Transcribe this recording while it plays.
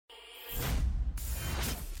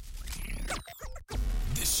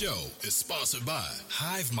show is sponsored by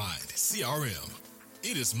HiveMind CRM.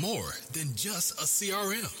 It is more than just a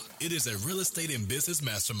CRM. It is a real estate and business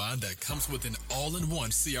mastermind that comes with an all-in-one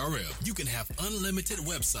CRM. You can have unlimited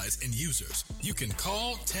websites and users. You can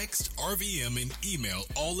call, text, RVM, and email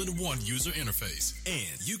all in one user interface.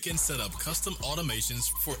 And you can set up custom automations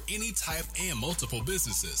for any type and multiple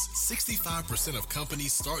businesses. 65% of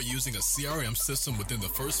companies start using a CRM system within the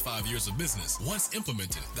first 5 years of business. Once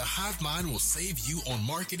implemented, the HiveMind will save you on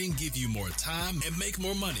marketing, give you more time, and make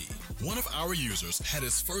more money. One of our users had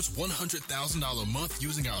his first $100,000 month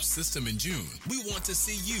using our system in June. We want to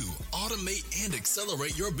see you automate and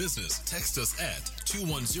accelerate your business. Text us at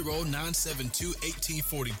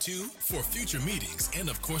 210-972-1842 for future meetings and,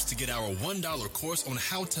 of course, to get our $1 course on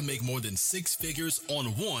how to make more than 6 figures on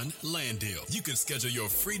one land deal. You can schedule your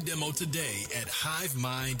free demo today at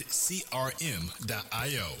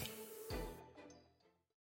HiveMindCRM.io.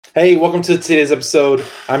 Hey, welcome to today's episode.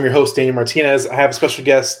 I'm your host, Daniel Martinez. I have a special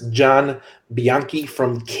guest, John Bianchi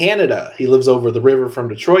from Canada. He lives over the river from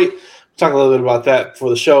Detroit. We'll talk a little bit about that for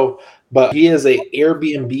the show, but he is a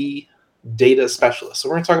AirBnB data specialist. So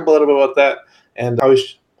we're going to talk a little bit about that, and I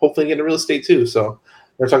was hopefully get into real estate too. So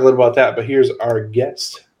we're going to talk a little about that, but here's our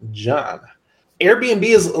guest, John. Airbnb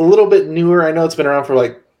is a little bit newer. I know it's been around for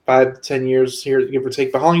like 5 to 10 years here, give or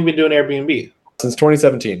take, but how long have you been doing Airbnb? Since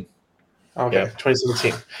 2017. Okay, yeah.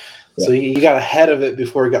 2017. Yeah. So you got ahead of it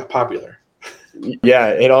before it got popular.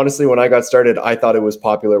 Yeah, and honestly, when I got started, I thought it was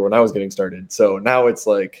popular when I was getting started. So now it's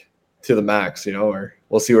like to the max, or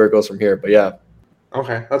we'll see where it goes from here. But yeah.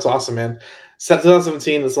 Okay, that's awesome, man.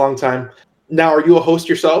 2017, that's a long time. Now, are you a host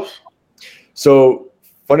yourself? So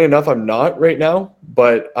funny enough, I'm not right now,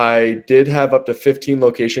 but I did have up to 15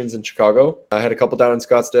 locations in Chicago. I had a couple down in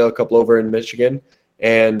Scottsdale, a couple over in Michigan,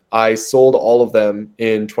 and I sold all of them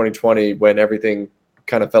in 2020 when everything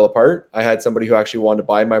kind of fell apart. I had somebody who actually wanted to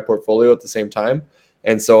buy my portfolio at the same time.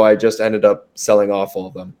 And so I just ended up selling off all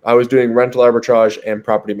of them. I was doing rental arbitrage and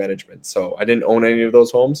property management. So I didn't own any of those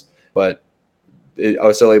homes, but I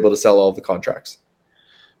was still able to sell all of the contracts.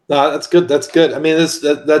 No, that's good. That's good. I mean,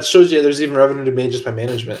 that shows you there's even revenue to be made just by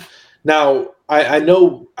management. Now, I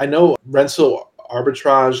know rental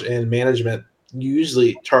arbitrage and management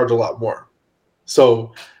usually charge a lot more.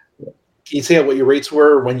 So can you say what your rates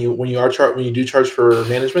were when you do charge for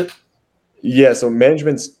management? Yeah, so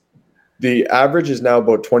the average is now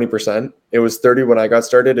about 20%. It was 30 when I got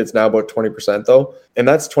started. It's now about 20% though. And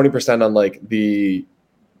that's 20% on like the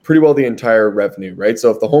entire revenue, right?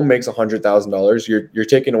 So if the home makes $100,000, you're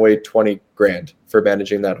taking away 20 grand for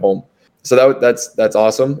managing that home. So that's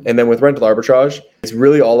awesome. And then with rental arbitrage, it's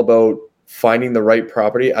really all about finding the right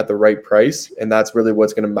property at the right price. And that's really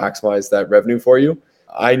what's going to maximize that revenue for you.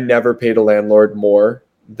 I never paid a landlord more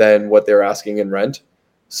than what they're asking in rent.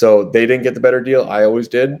 So they didn't get the better deal. I always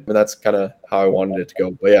did. And that's kind of how I wanted it to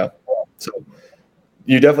go. But yeah, so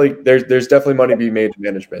there's definitely money to be made in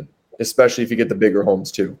management, especially if you get the bigger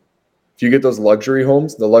homes too. If you get those luxury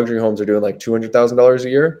homes, the luxury homes are doing like $200,000 a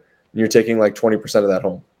year and you're taking like 20% of that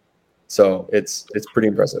home. So it's pretty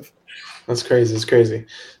impressive. That's crazy. It's crazy.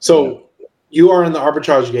 So you are in the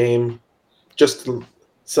arbitrage game, just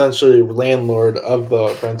essentially landlord of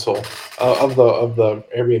the rental of the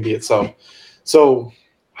Airbnb itself. So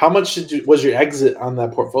how much was your exit on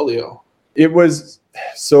that portfolio? It was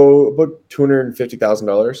about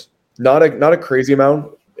 $250,000. Not a crazy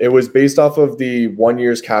amount. It was based off of the 1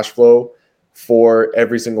 year's cash flow for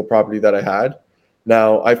every single property that I had.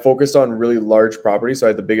 Now, I focused on really large properties. So I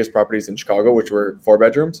had the biggest properties in Chicago, which were 4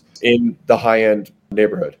 bedrooms in the high-end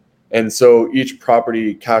neighborhood. And so each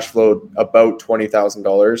property cash flowed about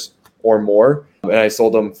 $20,000 or more. And I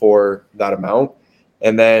sold them for that amount.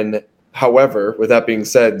 And then, however, with that being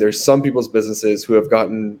said, there's some people's businesses who have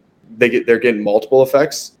they're getting multiple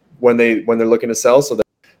effects when they're looking to sell.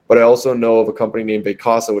 But I also know of a company named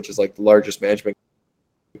Vacasa, which is like the largest management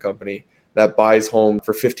company that buys home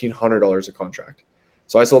for $1,500 a contract.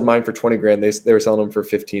 So I sold mine for 20 grand. They were selling them for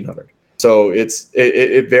 1,500. So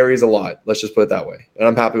it varies a lot. Let's just put it that way. And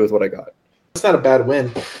I'm happy with what I got. It's not a bad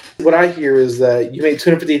win. What I hear is that you made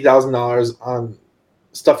 $250,000 on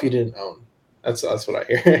stuff you didn't own. That's what I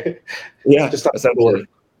hear. Yeah, just on paperwork.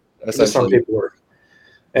 Just on paperwork.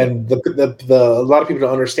 And a lot of people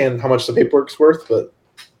don't understand how much the paperwork's worth, but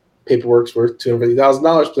paperwork's worth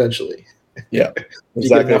 $250,000 potentially. Yeah,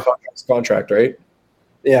 exactly. Contract, right?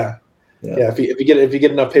 Yeah. If you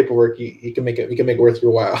get enough paperwork, you can make it worth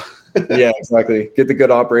your while. Yeah, exactly. Get the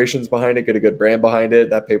good operations behind it, get a good brand behind it.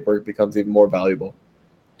 That paperwork becomes even more valuable.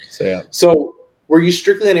 So yeah. So were you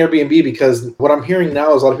strictly on Airbnb? Because what I'm hearing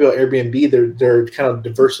now is a lot of people at Airbnb, they're kind of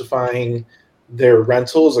diversifying their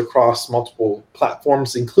rentals across multiple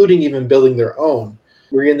platforms, including even building their own.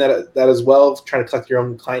 Were you in that as well, trying to collect your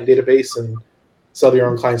own client database and sell to your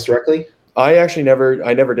own clients directly? I actually never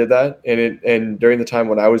did that. And during the time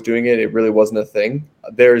when I was doing it, it really wasn't a thing.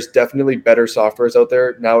 There's definitely better softwares out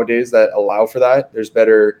there nowadays that allow for that. There's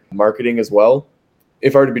better marketing as well.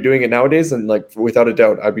 If I were to be doing it nowadays, then like without a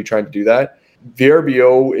doubt, I'd be trying to do that.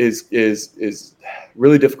 VRBO is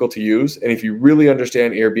really difficult to use. And if you really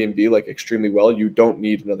understand Airbnb like extremely well, you don't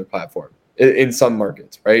need another platform in some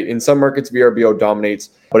markets, right? In some markets, VRBO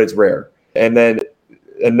dominates, but it's rare. And then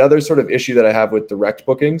another sort of issue that I have with direct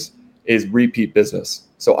bookings is repeat business.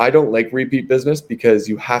 So I don't like repeat business because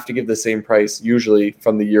you have to give the same price usually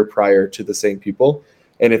from the year prior to the same people.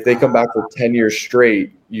 And if they come back for 10 years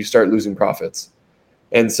straight, you start losing profits.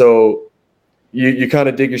 And so you kind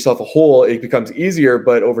of dig yourself a hole. It becomes easier,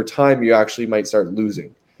 but over time you actually might start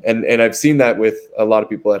losing. And I've seen that with a lot of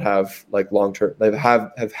people that have like long-term, that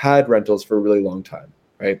have had rentals for a really long time,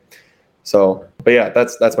 right? So, but yeah,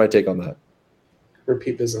 that's my take on that.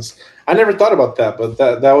 Repeat business. I never thought about that, but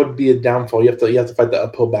that would be a downfall. You have to fight the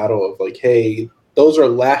uphill battle of like, hey, those are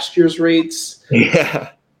last year's rates.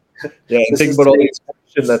 Yeah. And think about all the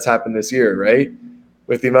inflation that's happened this year, right?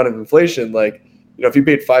 With the amount of inflation, like, if you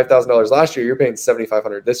paid $5,000 last year, you're paying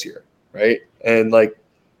 $7,500 this year, right? And like,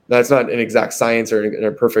 that's not an exact science or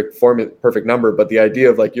a perfect number, but the idea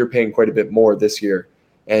of like you're paying quite a bit more this year,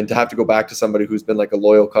 and to have to go back to somebody who's been like a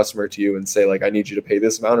loyal customer to you and say like, I need you to pay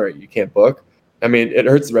this amount or you can't book. I mean, it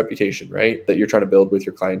hurts the reputation, right, that you're trying to build with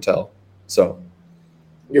your clientele. So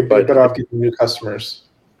you're better off getting new customers.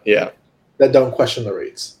 Yeah, that don't question the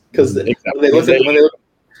rates, because when they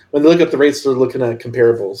look at the rates, they're looking at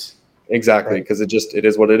comparables. Exactly, because it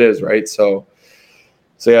is what it is, right? So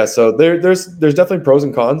there's definitely pros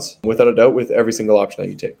and cons, without a doubt, with every single option that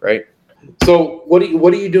you take, right? So what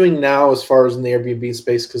are you doing now as far as in the Airbnb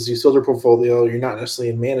space? Because you sold your portfolio, you're not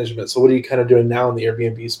necessarily in management. So what are you kind of doing now in the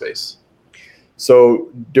Airbnb space? So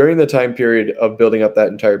during the time period of building up that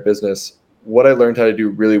entire business, what I learned how to do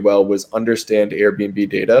really well was understand Airbnb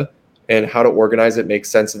data and how to organize it, make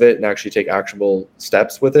sense of it, and actually take actionable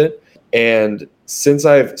steps with it. And since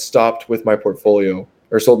I've stopped with my portfolio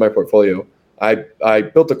or sold my portfolio, I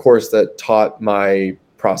built a course that taught my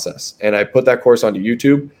process, and I put that course onto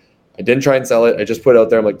YouTube. I didn't try and sell it. I just put it out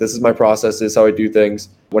there. I'm like, this is my process. This is how I do things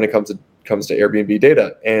when it comes to Airbnb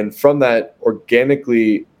data. And from that,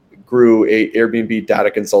 organically grew a Airbnb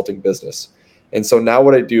data consulting business. And so now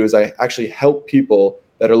what I do is I actually help people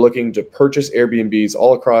that are looking to purchase Airbnbs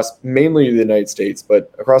all across, mainly the United States,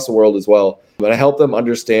 but across the world as well. And I help them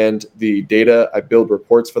understand the data. I build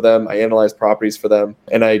reports for them. I analyze properties for them.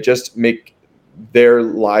 And I just make their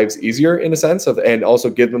lives easier in a sense of, and also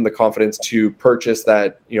give them the confidence to purchase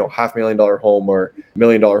that, $500,000 home or $1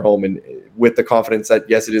 million home, and with the confidence that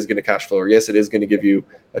yes, it is going to cash flow, or yes, it is going to give you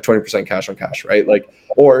a 20% cash on cash, right?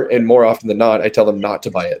 And more often than not, I tell them not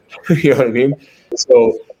to buy it. You know what I mean?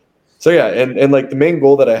 So yeah, and like the main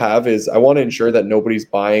goal that I have is I want to ensure that nobody's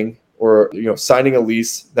buying or signing a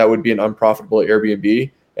lease that would be an unprofitable Airbnb.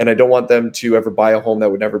 And I don't want them to ever buy a home that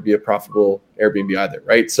would never be a profitable Airbnb either,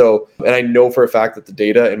 right? So, and I know for a fact that the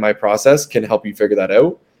data in my process can help you figure that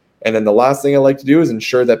out. And then the last thing I like to do is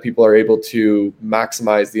ensure that people are able to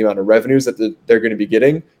maximize the amount of revenues that they're going to be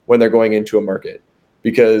getting when they're going into a market.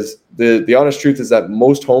 Because the honest truth is that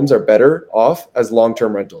most homes are better off as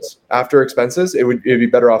long-term rentals. After expenses, it'd be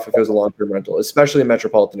better off if it was a long-term rental, especially in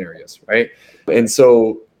metropolitan areas, right? And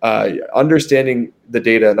so understanding the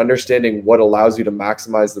data and understanding what allows you to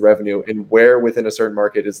maximize the revenue and where within a certain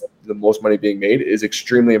market is the most money being made is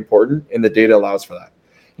extremely important, and the data allows for that.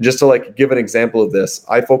 Just to give an example of this,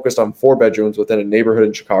 I focused on 4 bedrooms within a neighborhood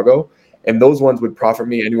in Chicago, and those ones would profit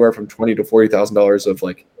me anywhere from $20,000 to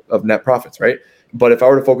 $40,000 of net profits, right? But if I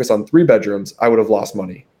were to focus on 3 bedrooms, I would have lost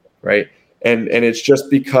money, right? And it's just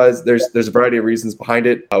because there's a variety of reasons behind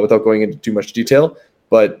it without going into too much detail.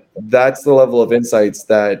 But that's the level of insights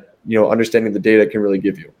that, understanding the data can really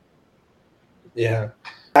give you. Yeah.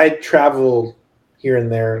 I travel here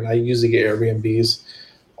and there, and I usually get Airbnbs.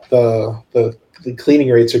 The cleaning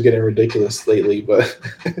rates are getting ridiculous lately, but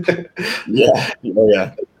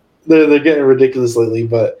yeah. They're getting ridiculous lately.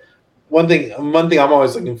 But one thing I'm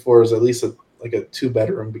always looking for is at least a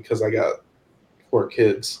 2-bedroom, because I got 4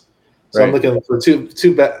 kids. So right. I'm looking for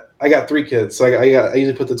two bed. I got 3 kids, so I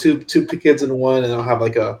usually put the two kids in one, and I'll have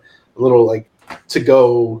a little to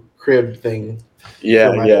go crib thing.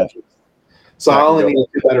 Yeah. So I only need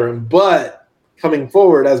a 2-bedroom, but coming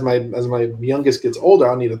forward as my youngest gets older,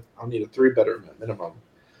 I'll need a 3-bedroom at minimum.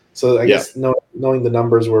 So I guess knowing the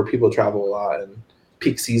numbers where people travel a lot and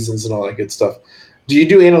peak seasons and all that good stuff. Do you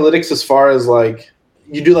do analytics as far as like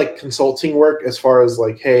you do like consulting work as far as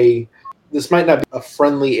like, hey, this might not be a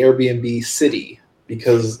friendly Airbnb city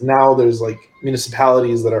because now there's like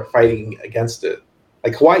municipalities that are fighting against it,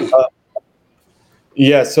 like Hawaii.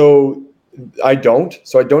 Yeah, so I don't.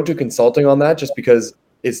 So I don't do consulting on that just because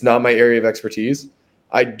it's not my area of expertise.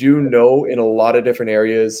 I do know in a lot of different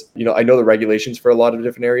areas, I know the regulations for a lot of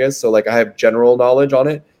different areas. So like I have general knowledge on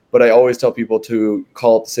it, but I always tell people to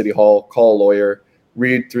call up the city hall, call a lawyer,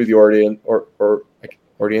 read through the ordinance.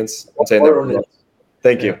 I'm saying that wrong.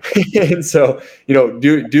 Thank you. And so, do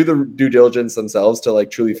the due diligence themselves to like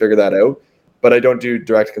truly figure that out. But I don't do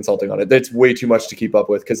direct consulting on it. That's way too much to keep up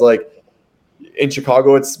with because like in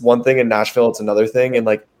Chicago, it's one thing. In Nashville, it's another thing. And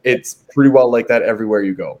like, it's pretty well like that everywhere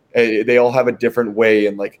you go. They all have a different way.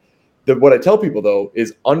 And like what I tell people though,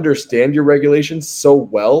 is understand your regulations so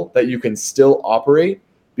well that you can still operate,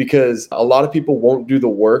 because a lot of people won't do the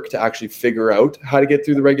work to actually figure out how to get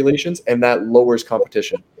through the regulations, and that lowers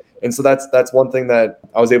competition. And so that's one thing that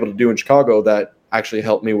I was able to do in Chicago that actually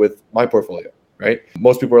helped me with my portfolio, right?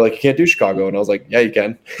 Most people are like, you can't do Chicago. And I was like, yeah, you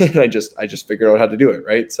can. And I just figured out how to do it,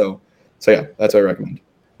 right? So yeah, that's what I recommend.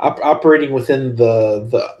 Operating within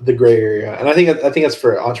the gray area. And I think that's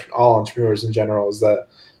for all entrepreneurs in general, is that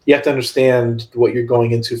you have to understand what you're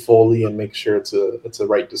going into fully and make sure it's a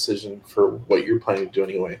right decision for what you're planning to do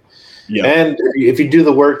anyway. Yeah. And if you do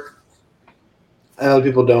the work and other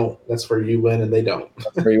people don't, that's where you win and they don't.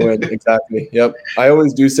 That's where you win. Exactly. Yep. I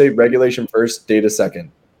always do say regulation first, data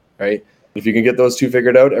second, right? If you can get those two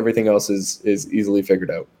figured out, everything else is easily figured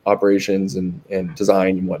out. Operations and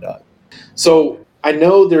design and whatnot. So I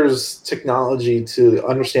know there's technology to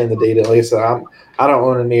understand the data. Like I said, I don't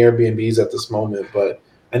own any Airbnbs at this moment,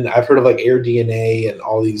 and I've heard of like AirDNA and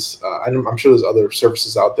all these. I'm sure there's other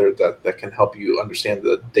services out there that can help you understand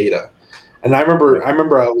the data. And I remember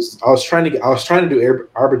I was trying to do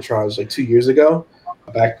arbitrage like 2 years ago,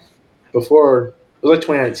 back before it was like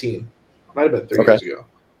 2019, might have been 3 years ago,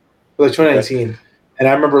 but like 2019. Okay. And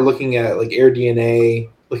I remember looking at like AirDNA,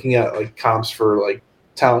 looking at like comps for like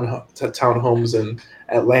townhomes in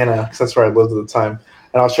Atlanta, because that's where I lived at the time.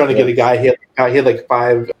 And I was trying to get a guy. He had like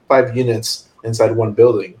five units inside one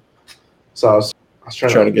building. So I was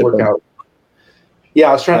trying to work them out. Yeah,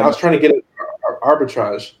 I was trying to get it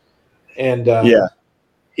arbitrage, and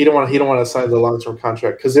he don't want to sign the long term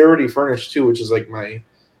contract because they're already furnished too, which is like my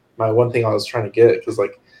one thing I was trying to get, because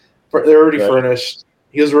like they're already furnished.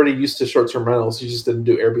 He was already used to short term rentals. He just didn't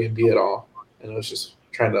do Airbnb at all, and I was just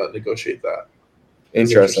trying to negotiate that.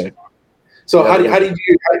 Interesting. So how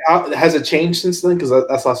has it changed since then? Because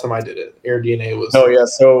that's the last time I did it. AirDNA was. Oh yeah,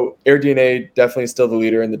 so AirDNA definitely still the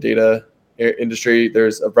leader in the data industry.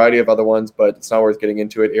 There's a variety of other ones, but it's not worth getting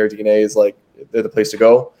into it. AirDNA is like they're the place to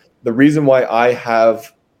go. The reason why I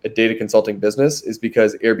have a data consulting business is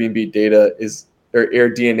because AirDNA's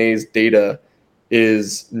data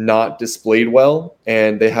is not displayed well,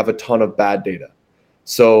 and they have a ton of bad data.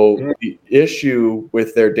 So the issue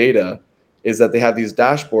with their data is that they have these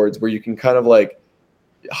dashboards where you can kind of like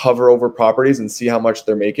hover over properties and see how much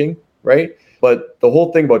they're making, right? But the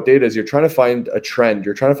whole thing about data is you're trying to find a trend.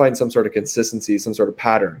 You're trying to find some sort of consistency, some sort of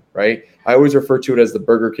pattern, right? I always refer to it as the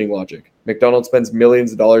Burger King logic. McDonald's spends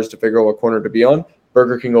millions of dollars to figure out what corner to be on.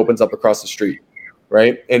 Burger King opens up across the street,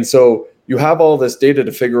 right? And so you have all this data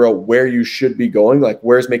to figure out where you should be going, like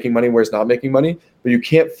where's making money, where's not making money, but you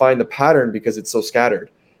can't find the pattern because it's so scattered.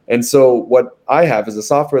 And so what I have is a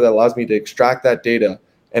software that allows me to extract that data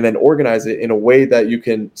and then organize it in a way that you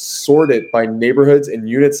can sort it by neighborhoods and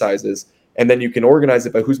unit sizes. And then you can organize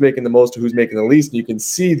it by who's making the most to who's making the least. And you can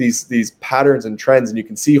see these patterns and trends, and you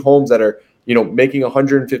can see homes that are, making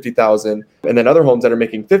 150,000 and then other homes that are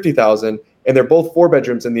making 50,000, and they're both 4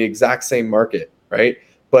 bedrooms in the exact same market, right?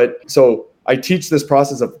 But so I teach this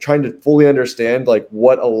process of trying to fully understand like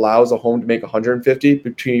what allows a home to make 150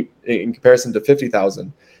 in comparison to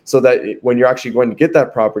 50,000. So that when you're actually going to get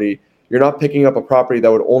that property, you're not picking up a property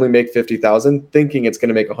that would only make 50,000, thinking it's going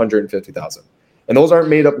to make 150,000. And those aren't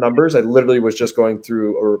made up numbers. I literally was just going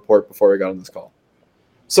through a report before I got on this call.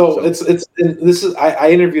 So I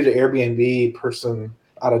interviewed an Airbnb person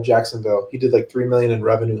out of Jacksonville. He did like $3 million in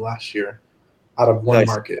revenue last year out of one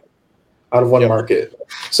market. Market.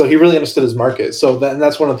 So he really understood his market. So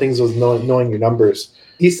that's one of the things was knowing your numbers.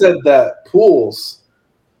 He said that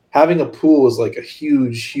having a pool is like a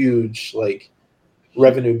huge like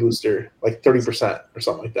revenue booster, like 30% or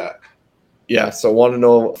something like that. Yeah. So want to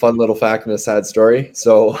know a fun little fact and a sad story?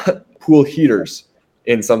 So pool heaters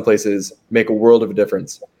in some places make a world of a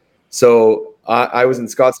difference. So I was in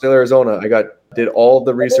Scottsdale, Arizona. I did all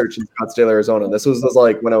the research in Scottsdale, Arizona. This was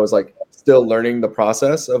like when I was like still learning the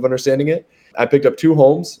process of understanding it. I picked up 2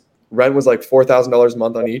 homes. Rent was like $4,000 a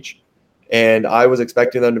month on each. And I was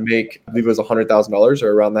expecting them to make, I believe it was $100,000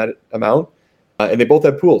 or around that amount. And they both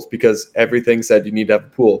had pools because everything said you need to have a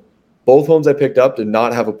pool. Both homes I picked up did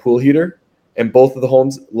not have a pool heater. And both of the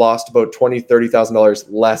homes lost about $20,000, $30,000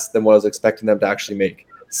 less than what I was expecting them to actually make,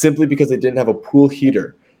 simply because they didn't have a pool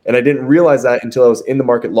heater. And I didn't realize that until I was in the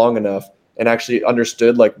market long enough and actually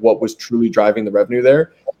understood like what was truly driving the revenue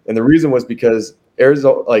there. And the reason was because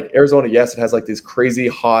Arizona, yes, it has like this crazy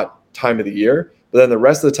hot time of the year, but then the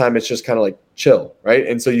rest of the time it's just kind of like chill, right?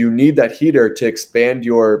 And so you need that heater to expand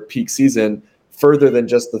your peak season further than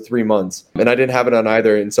just the 3 months. And I didn't have it on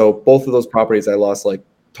either. And so both of those properties, I lost like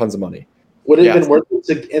tons of money. Would it have been worth it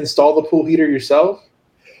to install the pool heater yourself?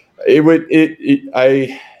 No, it wouldn't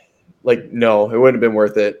have been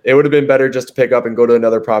worth it. It would have been better just to pick up and go to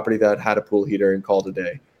another property that had a pool heater and call it a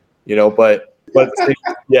day, but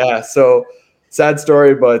yeah. So sad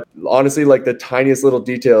story, but honestly, like the tiniest little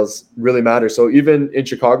details really matter. So even in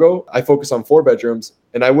Chicago, I focus on 4 bedrooms,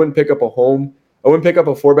 and I wouldn't pick up a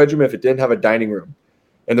 4-bedroom if it didn't have a dining room.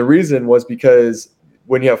 And the reason was because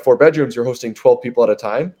when you have 4 bedrooms, you're hosting 12 people at a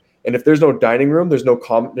time. And if there's no dining room, there's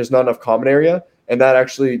not enough common area. And that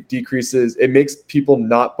actually decreases, it makes people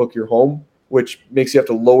not book your home, which makes you have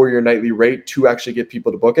to lower your nightly rate to actually get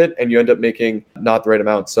people to book it. And you end up making not the right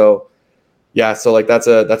amount. So yeah, so like that's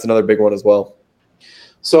another big one as well.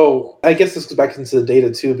 So I guess this goes back into the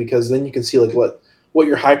data too, because then you can see like what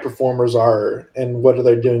your high performers are and what are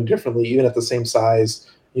they doing differently, even at the same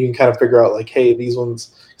size. You can kind of figure out like, hey, these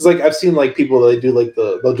ones, because like I've seen like people, they'll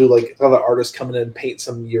do like other artists come in and paint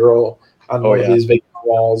some mural on one of these vacant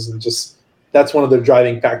walls, and just that's one of their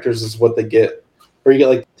driving factors is what they get. Or you get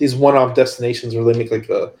like these one-off destinations where they make like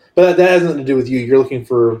but that has nothing to do with you. You're looking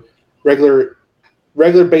for regular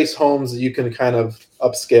base homes that you can kind of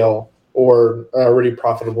upscale or are already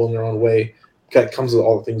profitable in their own way. It comes with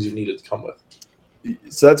all the things you need it to come with.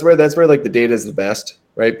 So that's where like the data is the best,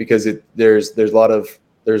 right? Because there's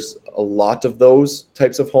a lot of those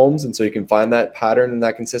types of homes, and so you can find that pattern and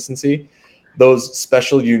that consistency. Those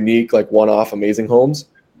special, unique, like one-off amazing homes,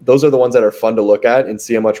 those are the ones that are fun to look at and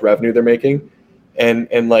see how much revenue they're making.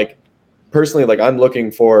 And like personally, like I'm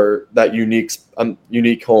looking for that unique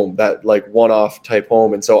home, that like one-off type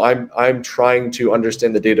home. And so I'm trying to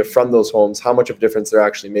understand the data from those homes, how much of a difference they're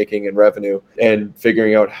actually making in revenue, and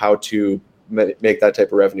figuring out how to make that type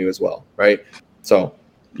of revenue as well, right? So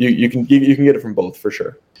you can get it from both for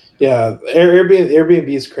sure. Yeah, Airbnb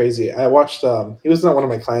is crazy. I watched. He was not one of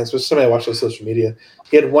my clients, but somebody I watched on social media.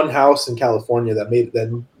 He had one house in California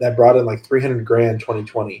that brought in like $300,000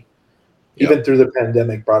 2020. Even through the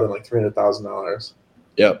pandemic, brought in like $300,000.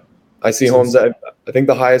 Yep, I see homes that I think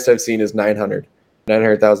the highest I've seen is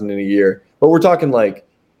 900,000 in a year. But we're talking like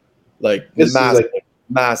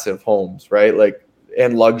massive homes, right? Like,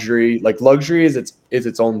 and luxury. Like luxury is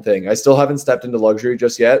its own thing. I still haven't stepped into luxury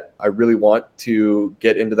just yet. I really want to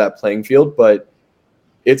get into that playing field, but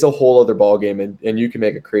it's a whole other ballgame, and you can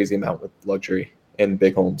make a crazy amount with luxury and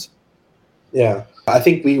big homes. Yeah, I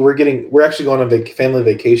think we're actually going on family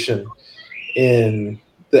vacation in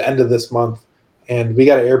the end of this month, and we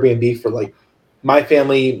got an Airbnb for like my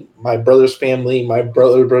family, my brother's family, my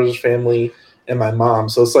brother's family, and my mom.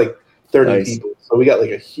 So it's like 30 people. So we got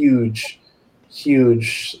like a huge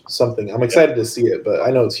something. I'm excited to see it, but I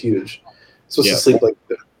know it's huge. It's supposed to sleep like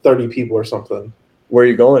 30 people or something. Where are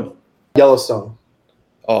you going? Yellowstone.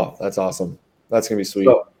 Oh, that's awesome. That's gonna be sweet.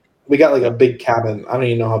 So we got like a big cabin. I don't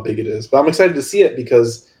even know how big it is, but I'm excited to see it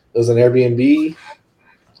because it was an Airbnb.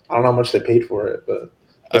 I don't know how much they paid for it, but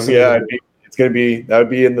it's gonna be, that would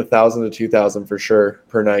be in the 1,000 to 2,000 for sure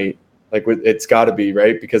per night. Like it's got to be,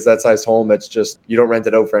 right? Because that size home, that's just, you don't rent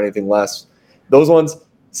it out for anything less. Those ones.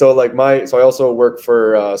 So I also work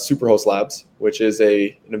for Superhost Labs, which is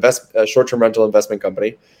a short-term rental investment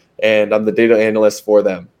company, and I'm the data analyst for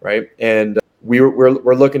them, right? And we're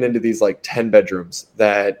looking into these like 10 bedrooms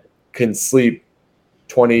that can sleep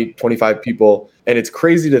 20, 25 people. And it's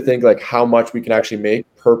crazy to think like how much we can actually make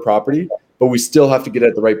per property, but we still have to get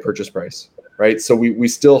at the right purchase price, right? So we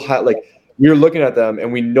still have, like, we're looking at them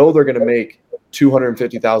and we know they're going to make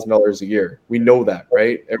 $250,000 a year. We know that,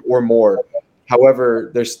 right? Or more.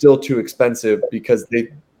 However, they're still too expensive because they're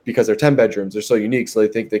 10 bedrooms. They're so unique. So they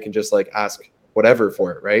think they can just like ask whatever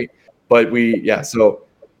for it, right? But so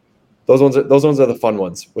those ones are the fun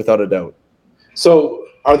ones, without a doubt. So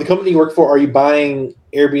are the company you work for, are you buying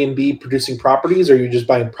Airbnb producing properties, or are you just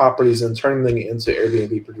buying properties and turning them into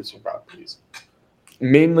Airbnb producing properties?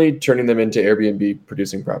 Mainly turning them into Airbnb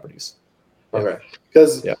producing properties. Okay.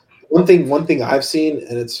 Because one thing I've seen,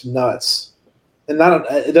 and it's nuts, and not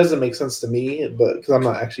it doesn't make sense to me, but because I'm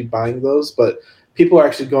not actually buying those, but people are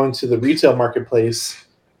actually going to the retail marketplace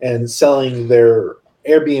and selling their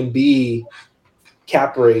Airbnb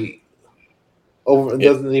cap rate over. It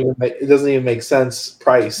doesn't even make sense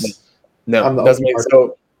price. No, on the doesn't open make market.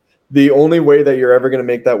 so. The only way that you're ever going to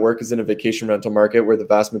make that work is in a vacation rental market where the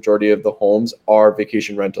vast majority of the homes are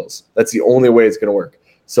vacation rentals. That's the only way it's going to work.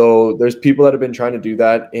 So there's people that have been trying to do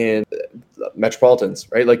that in metropolitans,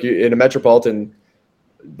 right? Like in a metropolitan,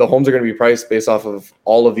 the homes are going to be priced based off of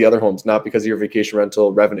all of the other homes, not because of your vacation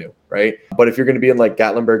rental revenue, right? But if you're going to be in like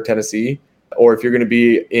Gatlinburg, Tennessee, or if you're going to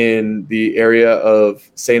be in the area of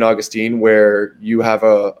St. Augustine where you have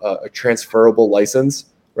a transferable license,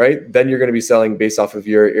 right? Then you're going to be selling based off of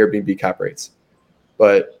your Airbnb cap rates.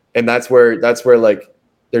 And that's where like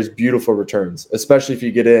there's beautiful returns, especially if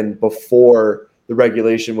you get in before the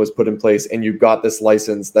regulation was put in place and you got this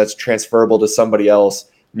license that's transferable to somebody else.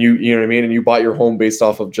 You know what I mean? And you bought your home based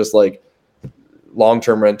off of just like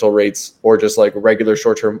long-term rental rates or just like a regular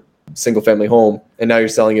short-term single family home. And now you're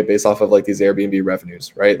selling it based off of like these Airbnb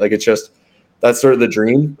revenues, right? Like it's just, that's sort of the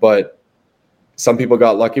dream, but some people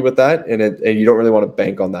got lucky with that, and you don't really want to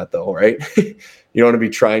bank on that though, right? You don't want to be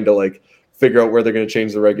trying to like figure out where they're going to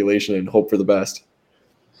change the regulation and hope for the best.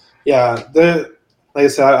 Yeah, like I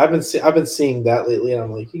said, I've been seeing that lately, and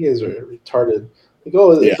I'm like, you guys are retarded. Like,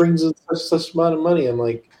 oh, it brings in such amount of money. I'm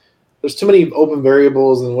like, there's too many open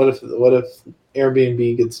variables, and what if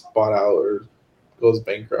Airbnb gets bought out or goes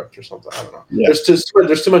bankrupt or something? I don't know. Yeah.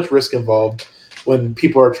 There's too much risk involved when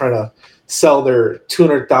people are trying to sell their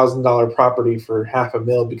 $200,000 property for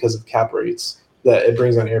 $500,000 because of cap rates that it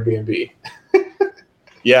brings on Airbnb.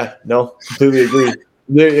 Yeah, no, completely agree.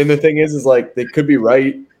 And the thing is like they could be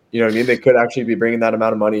right. You know what I mean? They could actually be bringing that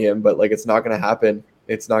amount of money in, but like it's not going to happen.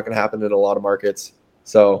 It's not going to happen in a lot of markets.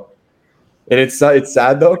 So, and it's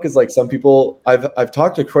sad though, because like some people, I've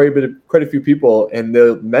talked to quite a few people, and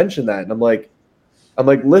they'll mention that, and I'm like,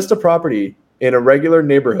 list a property in a regular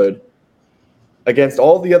neighborhood against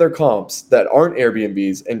all the other comps that aren't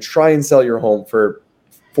Airbnbs and try and sell your home for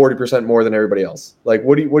 40% more than everybody else. Like,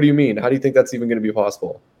 what do you mean? How do you think that's even going to be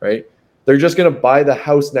possible? Right? They're just going to buy the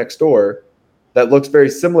house next door that looks very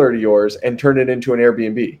similar to yours and turn it into an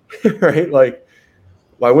Airbnb, right? Like,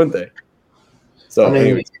 why wouldn't they? So, I mean,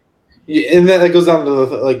 anyways. And then it goes down to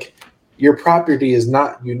like your property is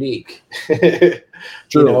not unique. True.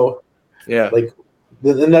 You know? Yeah. Like,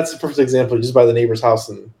 and that's the perfect example. You just buy the neighbor's house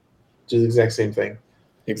and do the exact same thing.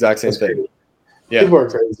 Exact same thing. Crazy. Yeah. People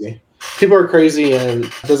are crazy, and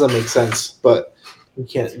it doesn't make sense. But you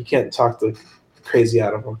can't talk the crazy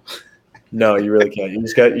out of them. No, you really can't.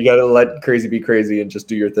 You got to let crazy be crazy and just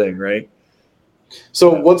do your thing, right?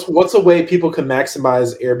 So what's a way people can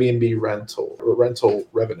maximize Airbnb rental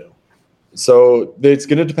revenue? So it's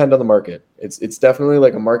going to depend on the market. It's definitely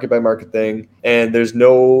like a market by market thing, and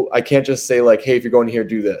I can't just say like, hey, if you're going here,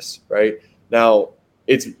 do this, right? Now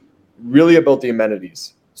it's really about the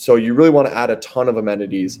amenities. So you really want to add a ton of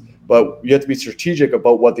amenities, but you have to be strategic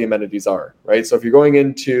about what the amenities are, right? So if you're going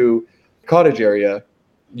into a cottage area,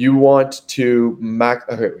 you want to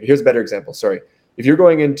here's a better example. Sorry. If you're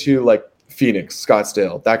going into like Phoenix,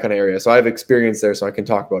 Scottsdale, that kind of area. So I have experience there, so I can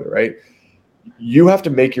talk about it, right? You have to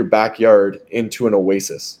make your backyard into an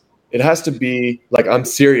oasis. It has to be like, I'm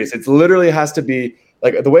serious. It literally has to be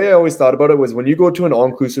like, the way I always thought about it was when you go to an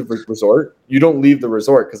all-inclusive resort, you don't leave the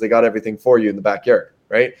resort because they got everything for you in the backyard,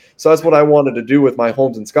 right? So that's what I wanted to do with my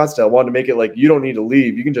homes in Scottsdale. I wanted to make it like, you don't need to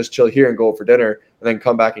leave. You can just chill here and go for dinner and then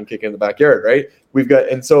come back and kick in the backyard, right?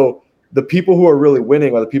 And so the people who are really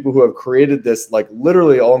winning are the people who have created this like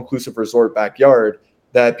literally all-inclusive resort backyard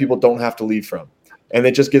that people don't have to leave from. And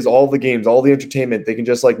it just gives all the games, all the entertainment. They can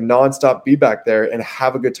just like nonstop be back there and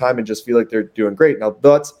have a good time and just feel like they're doing great. Now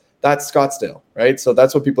that's Scottsdale, right? So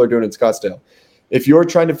that's what people are doing in Scottsdale. If you're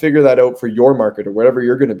trying to figure that out for your market or wherever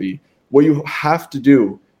you're going to be, what you have to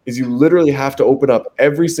do is you literally have to open up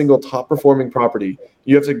every single top performing property.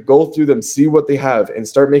 You have to go through them, see what they have, and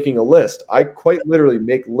start making a list. I quite literally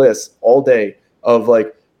make lists all day of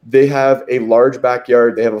like, they have a large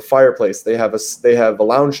backyard, they have a fireplace, they have a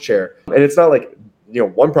lounge chair. And it's not like,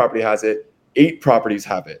 one property has it, 8 properties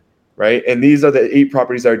have it, right? And these are the 8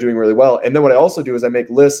 properties that are doing really well. And then what I also do is I make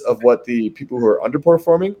lists of what the people who are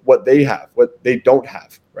underperforming, what they have, what they don't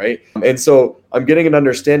have, right? And so I'm getting an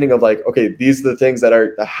understanding of like, okay, these are the things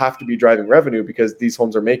that have to be driving revenue because these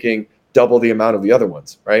homes are making double the amount of the other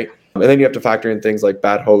ones, right? And then you have to factor in things like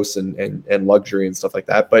bad hosts and luxury and stuff like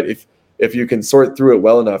that. But if you can sort through it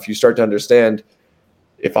well enough, you start to understand,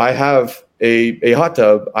 if I have a hot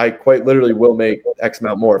tub, I quite literally will make X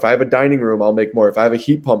amount more. If I have a dining room, I'll make more. If I have a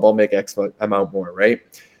heat pump, I'll make X amount more, right?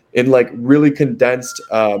 In like really condensed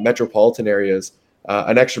metropolitan areas,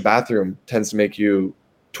 an extra bathroom tends to make you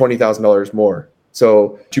 $20,000 more.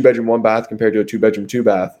 So 2-bedroom, 1-bath compared to a 2-bedroom,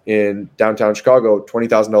 2-bath in downtown Chicago,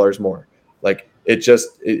 $20,000 more. Like it's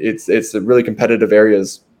the really competitive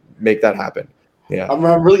areas make that happen. Yeah. I'm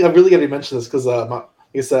really going to mention this because like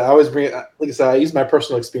I said, I always bring like I said, I use my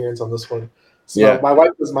personal experience on this one. So Yeah. my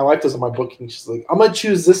wife does my booking. She's like, I'm gonna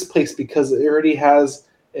choose this place because it already has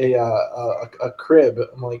a crib.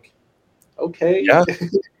 I'm like, okay.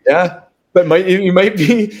 Yeah. But you might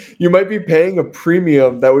be paying a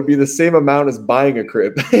premium that would be the same amount as buying a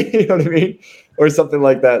crib. You know what I mean? Or something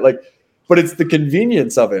like that. Like, but it's the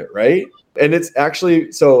convenience of it, right? And it's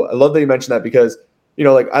actually, so I love that you mentioned that because,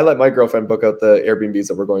 like I let my girlfriend book out the Airbnbs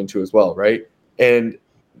that we're going to as well, right? And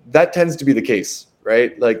that tends to be the case,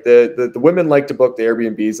 right? Like the women like to book the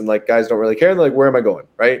Airbnbs and like guys don't really care. And they're like, where am I going?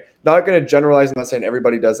 Right? Not going to generalize. I'm not saying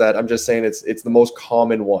everybody does that. I'm just saying it's the most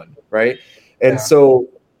common one, right? And so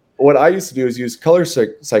what I used to do is use color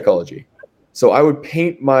psychology. So I would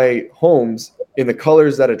paint my homes in the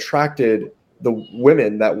colors that attracted the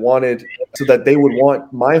women that wanted, so that they would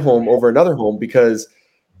want my home over another home because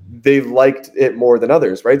they liked it more than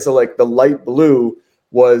others, right? So like the light blue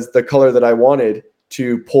was the color that I wanted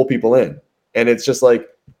to pull people in. And it's just like,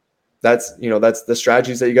 that's the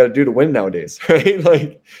strategies that you got to do to win nowadays, right?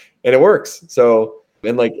 Like, and it works. So,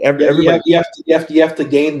 and like everybody, you have to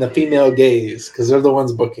gain the female gaze because they're the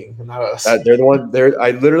ones booking, not us. They're the one.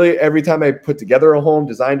 I literally every time I put together a home,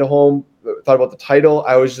 designed a home, thought about the title,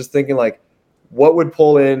 I was just thinking like, what would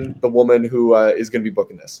pull in the woman who is going to be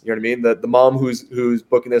booking this? You know what I mean? The mom who's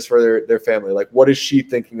booking this for their family. Like, what is she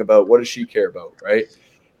thinking about? What does she care about? Right?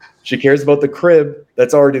 She cares about the crib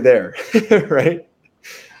that's already there, right?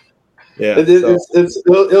 Yeah.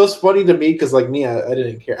 It was funny to me because like me, I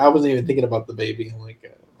didn't care. I wasn't even thinking about the baby. I'm like,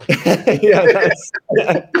 yeah,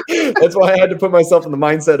 that's why I had to put myself in the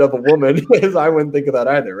mindset of a woman, because I wouldn't think of that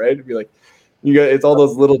either, right? It'd be like, it's all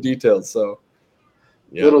those little details. So,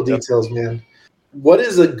 yeah, little details, man. What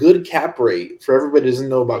is a good cap rate for everybody who doesn't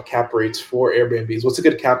know about cap rates for Airbnbs? What's a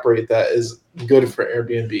good cap rate that is good for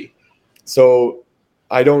Airbnb? So,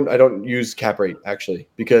 I don't use cap rate actually,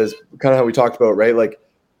 because kind of how we talked about, right? Like,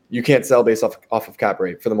 you can't sell based off of cap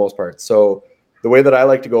rate for the most part. So the way that I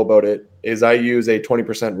like to go about it is I use a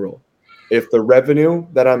 20% rule. If the revenue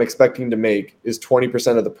that I'm expecting to make is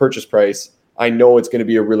 20% of the purchase price, I know it's going to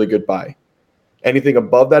be a really good buy. Anything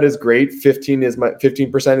above that is great.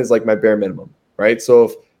 15% is like my bare minimum, right? So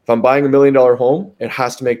if I'm buying $1 million home, it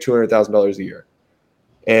has to make $200,000 a year.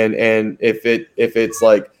 And if it's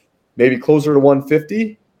like maybe closer to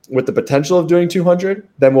 150 with the potential of doing 200,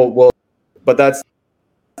 then we'll but that's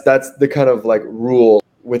the kind of like rule,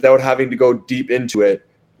 without having to go deep into it,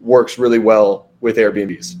 works really well with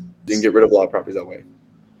Airbnbs. You can get rid of a lot of properties that way.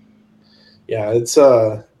 Yeah, it's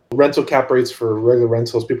rental cap rates for regular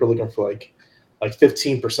rentals. People are looking for like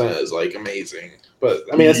 15% is like amazing. But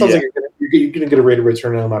I mean, it sounds like you're gonna get a rate of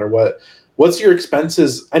return no matter what. What's your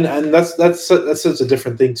expenses? And that's such a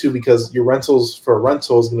different thing too, because your rentals for a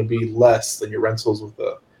rental is going to be less than your rentals with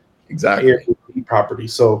the Airbnb property.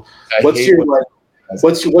 So what's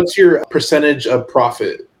your percentage of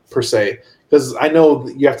profit per se? Because I know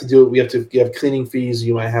you have cleaning fees,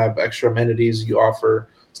 you might have extra amenities you offer,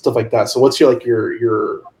 stuff like that. So what's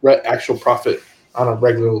your actual profit on a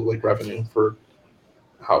regular like revenue for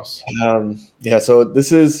a house? So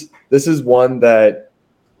this is one that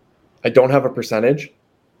I don't have a percentage,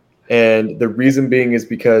 and the reason being is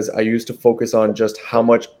because I used to focus on just how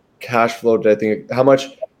much cash flow how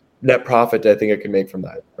much net profit did I think I could make from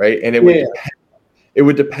that, right? And it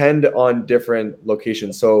would depend on different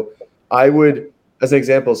locations. So I would, as an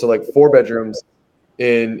example, so like 4 bedrooms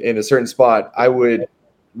in a certain spot, I would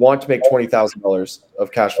want to make $20,000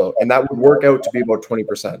 of cash flow, and that would work out to be about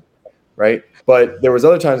 20%, right? But there was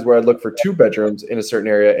other times where I'd look for 2 bedrooms in a certain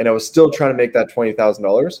area, and I was still trying to make that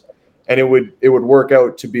 $20,000, and it would work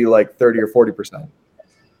out to be like 30 or 40%,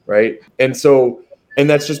 right? And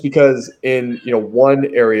that's just because in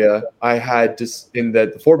one area I had in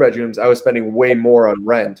the 4 bedrooms, I was spending way more on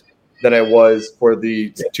rent than I was for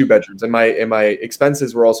the 2 bedrooms, and my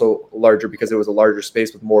expenses were also larger because it was a larger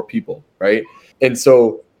space with more people, right? And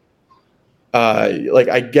so, like,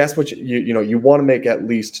 I guess what you want to make at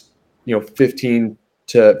least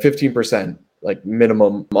 15% like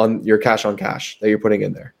minimum on your cash on cash that you're putting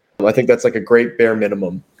in there. I think that's like a great bare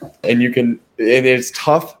minimum, and it's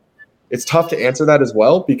tough. It's tough to answer that as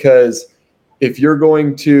well, because if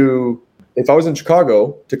I was in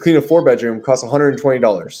Chicago, to clean a 4 bedroom costs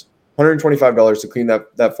 $120, $125 to clean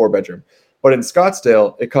that 4 bedroom. But in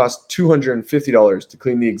Scottsdale, it costs $250 to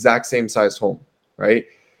clean the exact same sized home, right?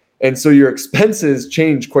 And so your expenses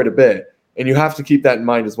change quite a bit, and you have to keep that in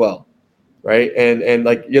mind as well. Right. And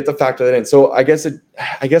like you have to factor that in. So I guess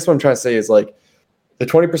what I'm trying to say is like the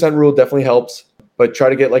 20% rule definitely helps, but try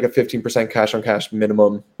to get like a 15% cash on cash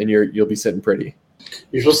minimum and you'll be sitting pretty.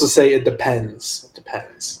 You're supposed to say it depends. It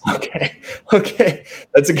depends. Okay.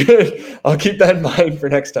 That's a good, I'll keep that in mind for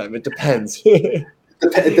next time. It depends.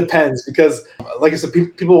 It depends because like I said,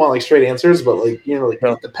 people want like straight answers, but like,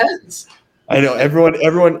 it depends. I know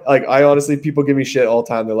everyone, like I honestly, people give me shit all the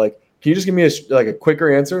time. They're like, can you just give me a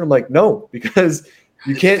quicker answer? And I'm like, no, because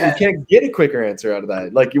you can't get a quicker answer out of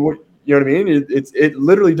that. Like you know what I mean? It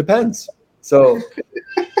literally depends. So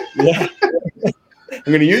yeah, I'm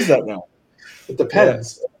going to use that now. It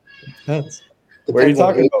depends. Yeah. It depends. Where are you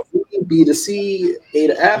talking about? B to C, A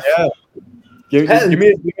to F. Yeah. Give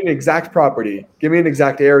me an exact property. Give me an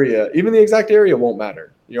exact area. Even the exact area won't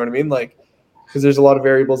matter. You know what I mean? Like, because there's a lot of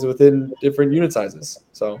variables within different unit sizes.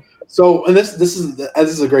 So and this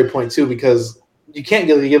is a great point too, because you can't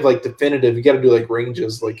give like definitive. You got to do like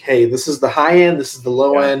ranges. Like, hey, this is the high end. This is the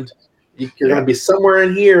low end. You're going to be somewhere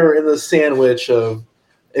in here in the sandwich of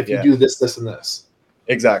if you do this, this, and this.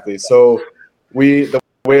 Exactly. So the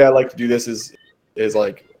way I like to do this is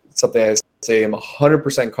like something I say I'm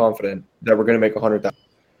 100% confident that we're going to make 100,000,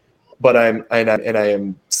 but I am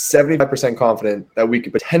 75% confident that we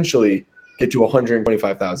could potentially get to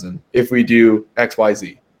 125,000 if we do X, Y,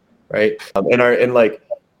 Z, right? I'm 100%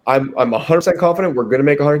 confident we're going to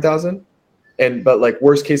make 100,000, but like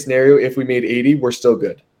worst case scenario, if we made 80, we're still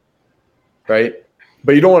good, right?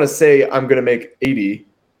 But you don't want to say I'm going to make 80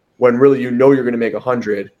 when really you're going to make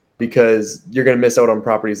 100 because you're going to miss out on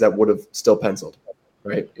properties that would have still penciled,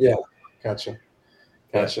 right? Yeah, gotcha.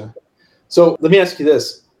 So let me ask you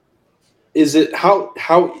this: is it how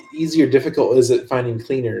easy or difficult is it finding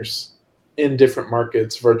cleaners in different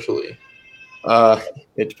markets virtually?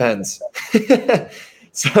 It depends.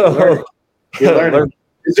 So you're learning.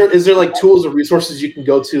 Is there like tools or resources you can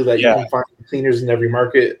go to that you can find cleaners in every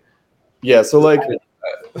market? Yeah. So like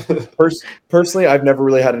personally, I've never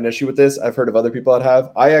really had an issue with this. I've heard of other people that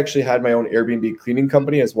have. I actually had my own Airbnb cleaning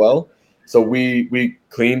company as well. So we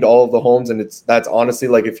cleaned all of the homes, and that's honestly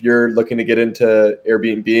like if you're looking to get into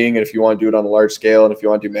Airbnb and if you want to do it on a large scale and if you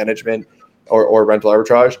want to do management or rental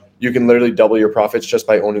arbitrage, you can literally double your profits just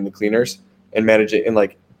by owning the cleaners and managing and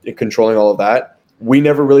like controlling all of that. We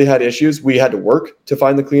never really had issues. We had to work to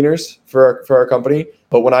find the cleaners for our company,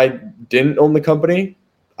 but when I didn't own the company,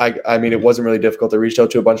 I mean, it wasn't really difficult. I reached out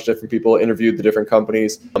to a bunch of different people, interviewed the different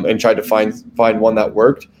companies, and tried to find one that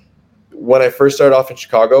worked. When I first started off in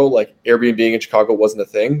Chicago, like Airbnb in Chicago wasn't a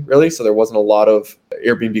thing really. So there wasn't a lot of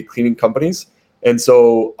Airbnb cleaning companies. And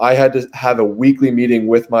so I had to have a weekly meeting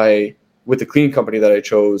with the cleaning company that I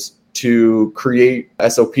chose to create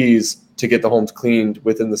SOPs to get the homes cleaned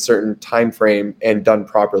within the certain time frame and done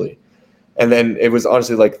properly. And then it was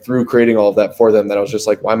honestly like through creating all of that for them that I was just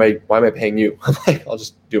like, why am I paying you? I'm like, I'll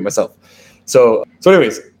just do it myself. So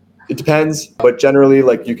anyways, it depends, but generally,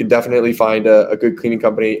 like you can definitely find a good cleaning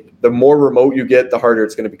company. The more remote you get, the harder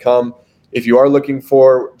it's going to become. If you are looking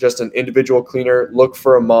for just an individual cleaner, look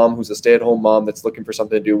for a mom who's a stay-at-home mom that's looking for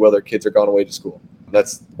something to do while their kids are gone away to school.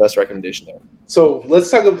 That's the best recommendation there. So let's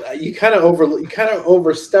talk about you kind of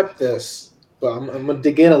overstepped this, but I'm going to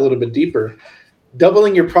dig in a little bit deeper.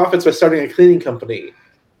 Doubling your profits by starting a cleaning company.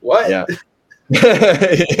 What? Yeah.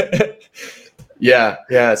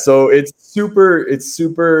 Yeah. So it's super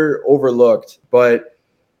overlooked, but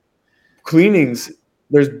cleanings,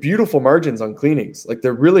 there's beautiful margins on cleanings. Like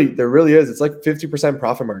there really is. It's like 50%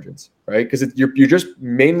 profit margins, right? Because you're just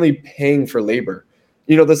mainly paying for labor.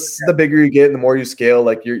 The bigger you get and the more you scale,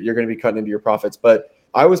 like you're going to be cutting into your profits. But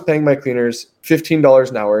I was paying my cleaners $15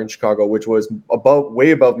 an hour in Chicago, which was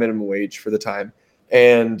way above minimum wage for the time.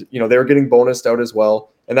 And, they were getting bonused out as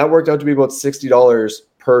well. And that worked out to be about $60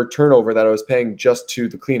 per turnover that I was paying just to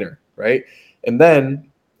the cleaner, right? And then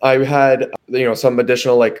I had, some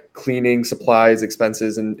additional like cleaning supplies,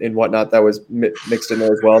 expenses and whatnot that was mixed in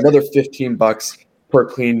there as well. Another $15 per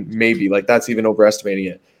clean, maybe. Like that's even overestimating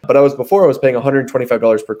it. But I was paying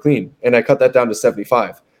 $125 per clean, and I cut that down to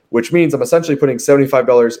 $75, which means I'm essentially putting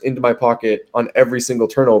 $75 into my pocket on every single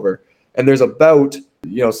turnover. And there's about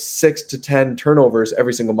 6 to 10 turnovers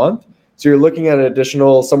every single month. So you're looking at an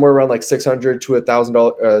additional somewhere around like $600 to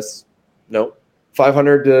 $1,000,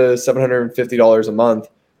 $500 to $750 a month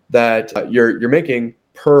that you're making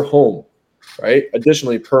per home, right?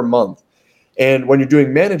 Additionally per month. And when you're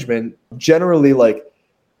doing management, generally like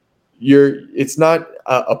it's not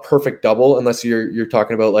a perfect double unless you're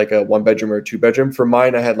talking about like a 1-bedroom or a 2-bedroom. For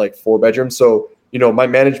mine, I had like 4 bedrooms. So, my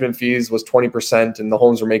management fees was 20% and the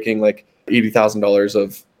homes were making like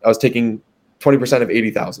 $80,000 I was taking 20% of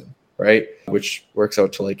 80,000, right? Which works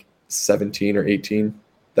out to like $17,000 or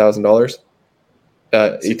 $18,000.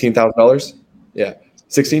 $18,000. Yeah.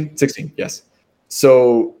 16, yes.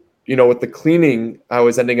 So, with the cleaning, I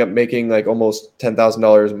was ending up making like almost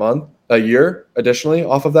 $10,000 a year additionally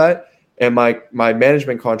off of that. And my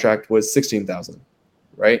management contract was 16,000,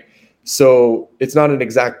 right? So it's not an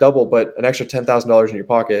exact double, but an extra $10,000 in your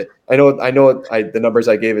pocket. I know the numbers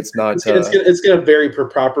I gave, it's not. It's gonna vary per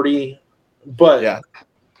property, but yeah,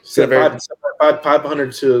 so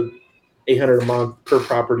 500 to 800 a month per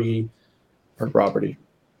property. Per property.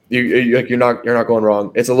 You're not going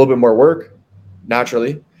wrong. It's a little bit more work,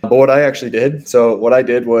 naturally. But what I actually did,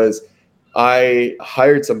 was I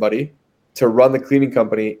hired somebody to run the cleaning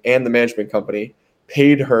company and the management company,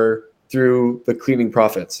 paid her through the cleaning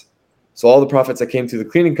profits. So all the profits that came through the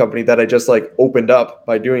cleaning company that I just like opened up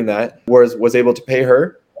by doing that was able to pay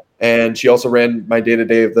her. And she also ran my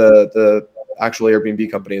day-to-day of the actual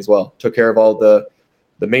Airbnb company as well. Took care of all the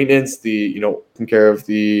maintenance, taking care of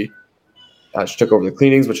the she took over the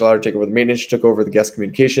cleanings, which allowed her to take over the maintenance. She took over the guest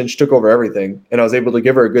communication. She took over everything. And I was able to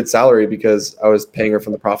give her a good salary because I was paying her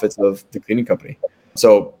from the profits of the cleaning company.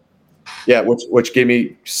 So, yeah, which gave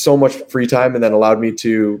me so much free time and then allowed me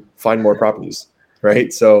to find more properties,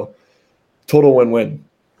 right? So, total win-win.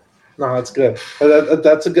 No, that's good.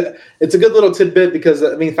 It's a good little tidbit because,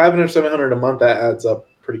 I mean, 500, 700 a month, that adds up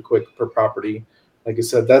pretty quick per property. Like I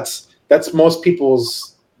said, that's most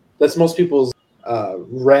people's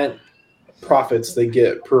rent profits they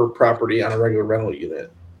get per property on a regular rental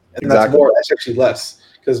unit, and Exactly. that's actually less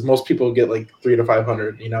because most people get like 300 to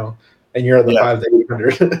 500, and you're at the 500 to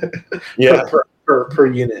 800 per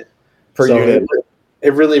unit. Unit.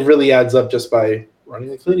 It really adds up just by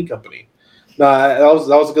running a cleaning company. No, that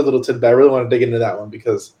was a good little tidbit. I really want to dig into that one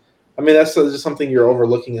because, I mean, that's just something you're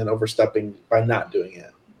overlooking and overstepping by not doing it.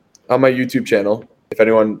 On my YouTube channel, if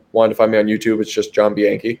anyone wanted to find me on YouTube, it's just John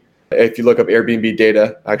Bianchi. If you look up Airbnb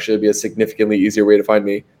data, actually it'd be a significantly easier way to find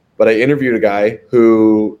me. But I interviewed a guy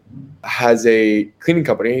who has a cleaning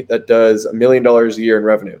company that does $1 million a year in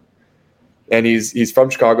revenue. And he's from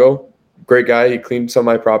Chicago. Great guy. He cleaned some of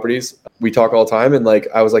my properties. We talk all the time. And like,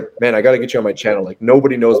 I was like, man, I got to get you on my channel. Like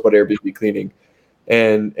nobody knows about Airbnb cleaning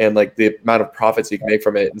and like the amount of profits you can make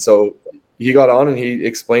from it. And so he got on and he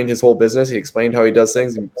explained his whole business. He explained how he does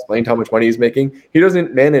things. He explained how much money he's making. He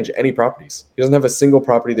doesn't manage any properties. He doesn't have a single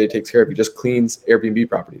property that he takes care of. He just cleans Airbnb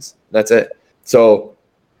properties. That's it. So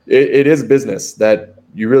it is a business that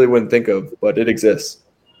you really wouldn't think of, but it exists.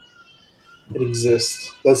 It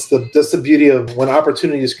exists. That's the beauty of when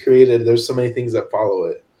opportunity is created. There's so many things that follow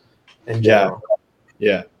it. And yeah,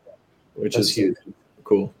 which that's is huge.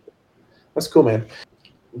 Cool. That's cool, man.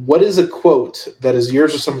 What is a quote that is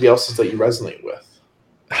yours or somebody else's that you resonate with?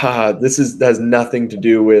 This has nothing to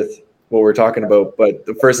do with what we're talking about, but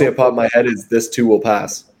the first thing that popped in my head is "This too will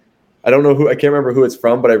pass." I can't remember who it's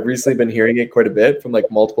from, but I've recently been hearing it quite a bit from like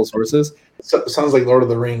multiple sources. So, sounds like Lord of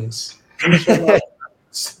the Rings.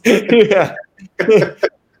 Yeah.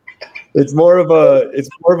 It's more of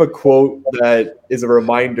a quote that is a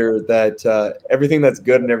reminder that everything that's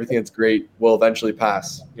good and everything that's great will eventually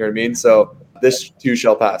pass. You know what I mean? So this too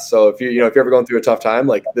shall pass. So if you're ever going through a tough time,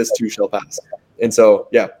 like this too shall pass. And so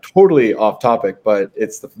yeah, totally off topic, but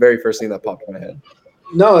it's the very first thing that popped in my head.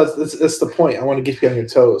 No, that's the point. I want to get you on your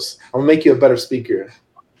toes. I'm gonna make you a better speaker.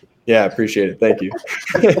 Yeah, appreciate it. Thank you.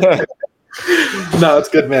 No, it's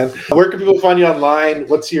good, man. Where can people find you online?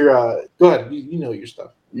 What's your go ahead, you know your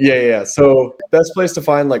stuff. Yeah. So best place to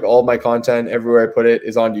find like all my content everywhere I put it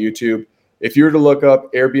is on YouTube. If you were to look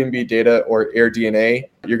up Airbnb data or AirDNA,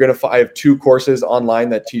 you're going to I have 2 courses online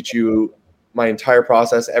that teach you my entire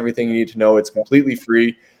process, everything you need to know. It's completely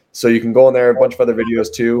free. So you can go in there, a bunch of other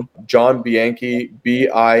videos too. John Bianchi,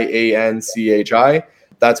 Bianchi.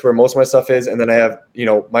 That's where most of my stuff is. And then I have,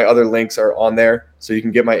 my other links are on there. So you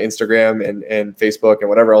can get my Instagram and Facebook and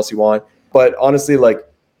whatever else you want. But honestly, like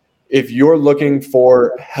if you're looking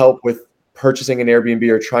for help with purchasing an Airbnb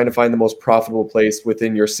or trying to find the most profitable place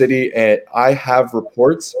within your city, and I have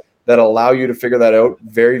reports that allow you to figure that out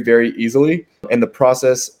very, very easily. And the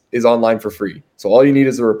process is online for free. So all you need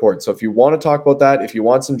is a report. So if you want to talk about that, if you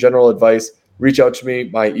want some general advice, reach out to me.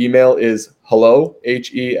 My email is hello,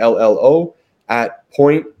 HELLO,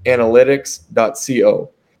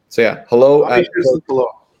 @pointanalytics.co. So yeah, hello. I'll make sure it's below.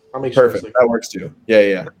 Perfect. That works too.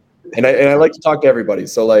 Yeah. And I like to talk to everybody.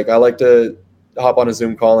 So like I like to hop on a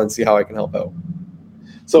Zoom call and see how I can help out.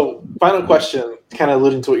 So final question, kind of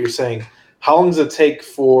alluding to what you're saying. How long does it take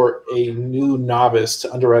for a new novice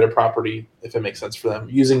to underwrite a property, if it makes sense for them,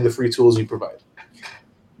 using the free tools you provide?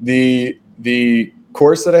 The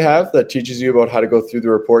course that I have that teaches you about how to go through the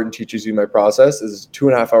report and teaches you my process is a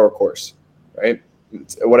 2.5-hour course, right?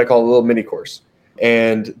 It's what I call a little mini course.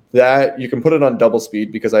 And that you can put it on double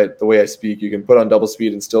speed because the way I speak, you can put on double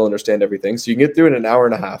speed and still understand everything. So you can get through it in an hour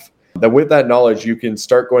and a half. Then with that knowledge, you can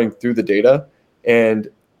start going through the data, and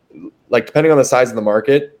like, depending on the size of the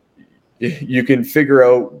market, you can figure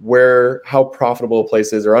out how profitable a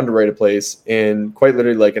place is or underrate a place in quite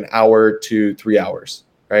literally like an hour to 3 hours,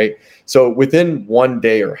 right? So within one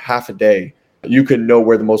day or half a day, you can know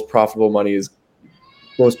where the most profitable place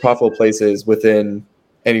is within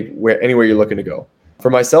anywhere you're looking to go.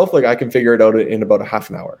 For myself, like, I can figure it out in about a half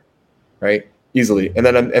an hour, right? Easily. And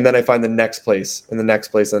then I find the next place and the next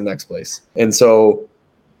place and the next place. And so,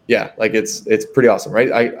 yeah, like it's pretty awesome,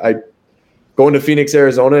 right? I go into Phoenix,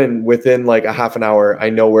 Arizona, and within like a half an hour, I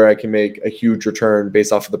know where I can make a huge return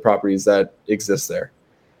based off of the properties that exist there.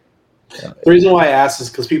 The reason why I asked is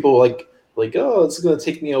because people like, oh, it's going to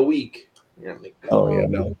take me a week. Yeah, like,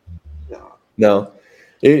 no.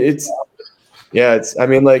 I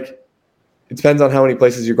mean, like, it depends on how many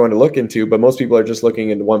places you're going to look into, but most people are just looking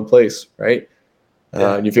into one place, right?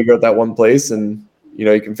 And you figure out that one place, and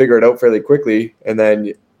you can figure it out fairly quickly, and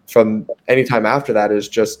then from any time after that is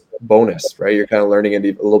just bonus, right? You're kind of learning it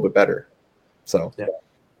a little bit better. So yeah,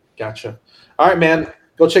 gotcha. All right, man,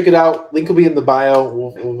 go check it out. Link will be in the bio.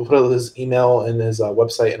 We'll put his email and his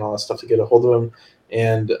website and all that stuff to get a hold of him,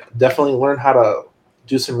 and definitely learn how to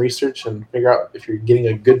do some research and figure out if you're getting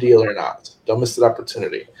a good deal or not. Don't miss that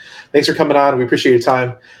opportunity. Thanks for coming on. We appreciate your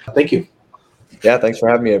time. Thank you. Yeah, thanks for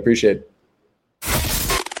having me. I appreciate it.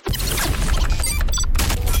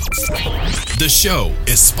 The show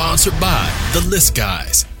is sponsored by The List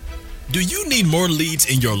Guys. Do you need more leads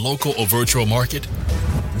in your local or virtual market?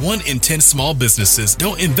 1 in 10 small businesses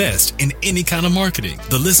don't invest in any kind of marketing.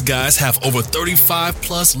 The List Guys have over 35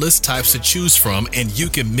 plus list types to choose from, and you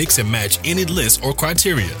can mix and match any list or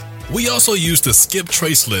criteria. We also use the skip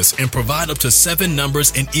trace list and provide up to 7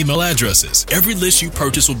 numbers and email addresses. Every list you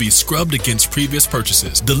purchase will be scrubbed against previous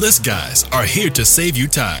purchases. The List Guys are here to save you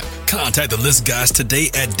time. Contact the List Guys today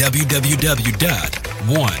at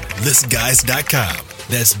www.1listguys.com.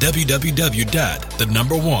 That's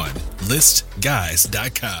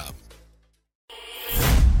www.1listguys.com.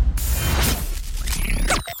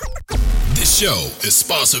 This show is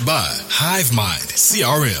sponsored by HiveMind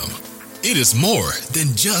CRM. It is more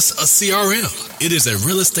than just a CRM. It is a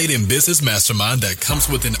real estate and business mastermind that comes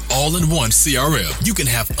with an all-in-one CRM. You can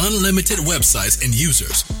have unlimited websites and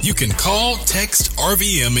users. You can call, text,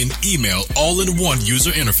 RVM, and email all in one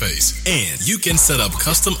user interface. And you can set up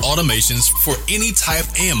custom automations for any type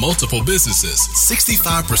and multiple businesses.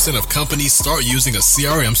 65% of companies start using a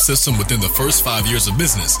CRM system within the first 5 years of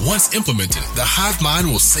business. Once implemented, the HiveMind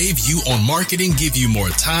will save you on marketing, give you more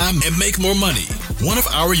time, and make more money. One of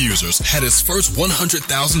our users had his first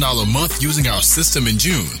 $100,000 month using our system in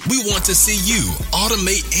June. We want to see you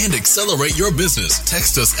automate and accelerate your business.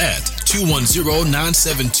 Text us at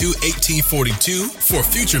 210-972-1842 for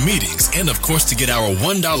future meetings, and of course to get our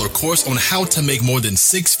 $1 course on how to make more than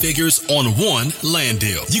 6 figures on one land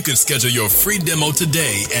deal. You can schedule your free demo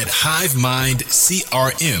today at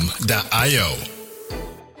hivemindcrm.io.